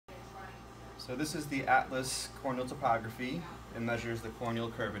So this is the Atlas corneal topography. It measures the corneal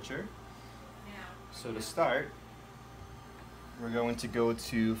curvature. So to start, we're going to go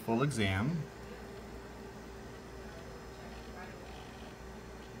to full exam.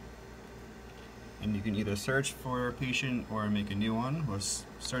 And you can either search for a patient or make a new one. We'll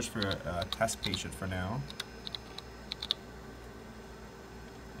search for a test patient for now.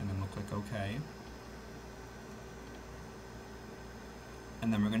 And then we'll click OK.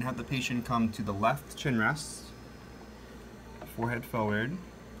 And then we're going to have the patient come to the left chin rest, forehead forward,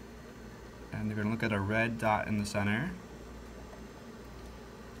 and they're going to look at a red dot in the center.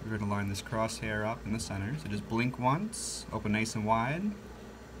 We're going to line this crosshair up in the center. So just blink once, open nice and wide. Do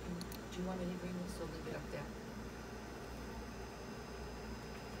you want me to bring this or leave it up there?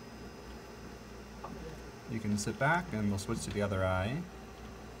 You can sit back and we'll switch to the other eye.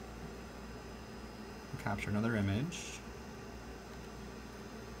 Capture another image.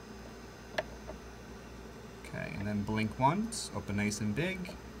 Okay, and then blink once, open nice and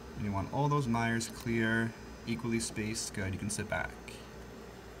big. And you want all those Myers clear, equally spaced. Good, you can sit back.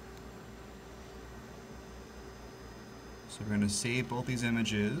 So we're going to save both these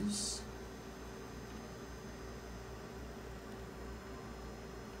images.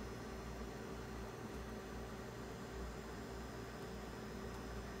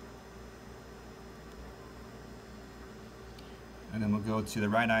 And then we'll go to the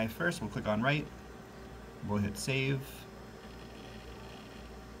right eye first. We'll click on right. We'll hit save.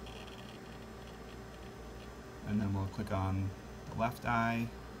 And then we'll click on the left eye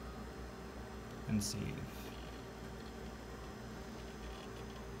and save.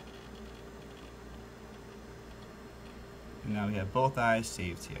 And now we have both eyes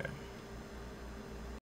saved here.